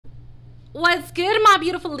What's good, my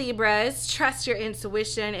beautiful Libras? Trust your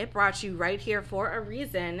intuition. It brought you right here for a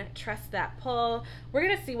reason. Trust that pull. We're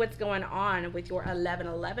going to see what's going on with your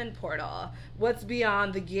 1111 portal. What's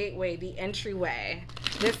beyond the gateway, the entryway.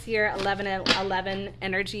 This here, 1111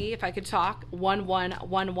 energy, if I could talk.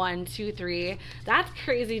 111123. That's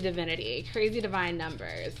crazy divinity, crazy divine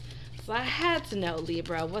numbers. So I had to know,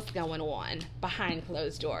 Libra, what's going on behind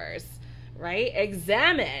closed doors. Right?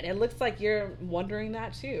 Examine. It looks like you're wondering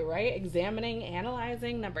that too, right? Examining,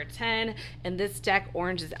 analyzing. Number 10. In this deck,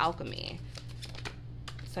 orange is alchemy.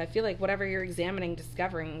 So I feel like whatever you're examining,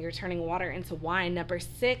 discovering, you're turning water into wine. Number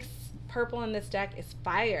 6, purple in this deck is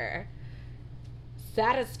fire.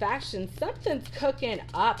 Satisfaction. Something's cooking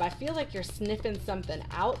up. I feel like you're sniffing something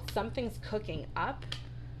out. Something's cooking up.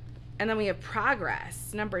 And then we have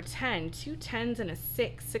progress. Number 10, 2 10s and a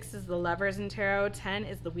 6. 6 is the lovers in tarot. 10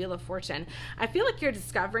 is the wheel of fortune. I feel like you're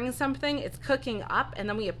discovering something. It's cooking up. And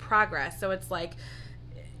then we have progress. So it's like,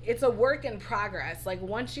 it's a work in progress. Like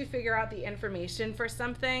once you figure out the information for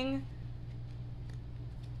something,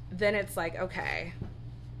 then it's like, okay,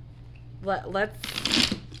 let's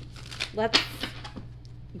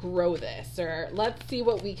grow this, or let's see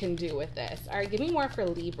what we can do with this. All right, give me more for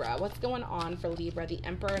Libra. What's going on for Libra? The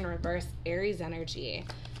Emperor in reverse, Aries energy,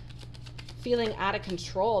 feeling out of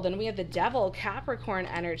control. Then we have the Devil, Capricorn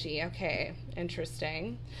energy. Okay,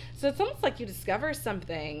 interesting. So it's almost like you discover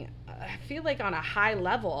something, I feel like on a high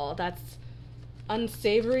level that's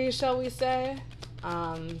unsavory, shall we say,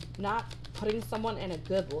 not putting someone in a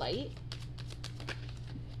good light.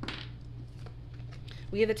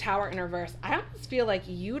 We have the Tower in reverse. I almost feel like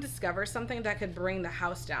you discover something that could bring the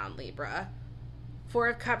house down, Libra. 4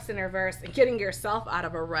 of Cups in reverse, and getting yourself out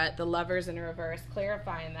of a rut. The Lovers in reverse,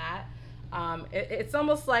 clarifying that. It's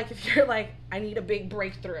almost like if you're like, I need a big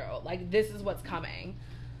breakthrough. Like, this is what's coming.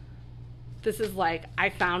 This is like, I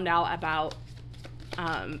found out about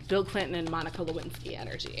Bill Clinton and Monica Lewinsky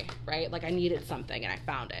energy, right? Like I needed something and I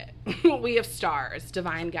found it. We have stars,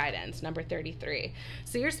 divine guidance, number 33.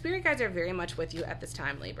 So your spirit guides are very much with you at this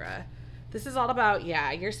time, Libra. This is all about,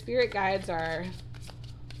 yeah, your spirit guides are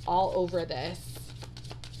all over this.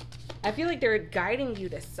 I feel like they're guiding you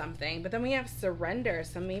to something, but then we have surrender.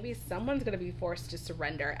 So maybe someone's going to be forced to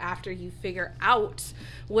surrender after you figure out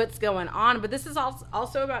what's going on. But this is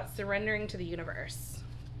also about surrendering to the universe.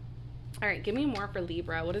 All right, give me more for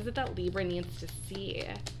Libra. What is it that Libra needs to see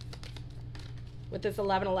with this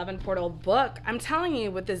 1111 portal book? I'm telling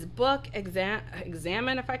you, with this book,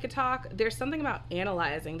 examine, if I could talk, there's something about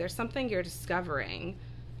analyzing. There's something you're discovering.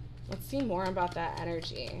 Let's see more about that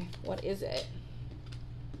energy. What is it?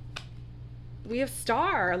 We have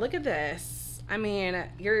star. Look at this. I mean,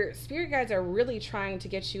 your spirit guides are really trying to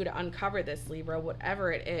get you to uncover this, Libra,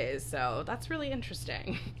 whatever it is. So that's really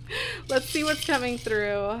interesting. Let's see what's coming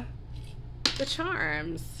through. The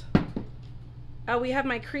charms. Oh, we have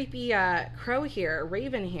my creepy crow here,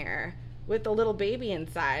 raven here, with the little baby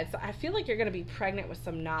inside. So I feel like you're going to be pregnant with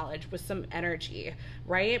some knowledge, with some energy,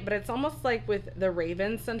 right? But it's almost like with the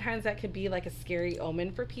raven, sometimes that could be like a scary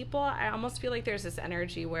omen for people. I almost feel like there's this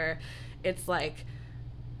energy where it's like,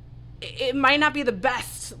 it might not be the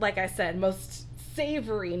best, like I said, most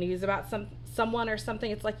savory news about someone or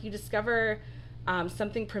something. It's like you discover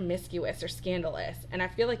something promiscuous or scandalous, and I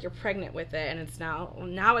feel like you're pregnant with it, and it's now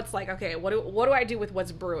it's like, okay, what do I do with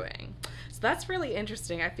what's brewing? So that's really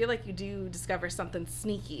interesting. I feel like you do discover something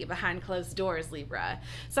sneaky behind closed doors, Libra.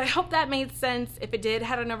 So I hope that made sense. If it did,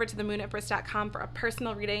 head on over to themoonempress.com for a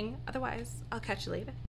personal reading. Otherwise, I'll catch you later.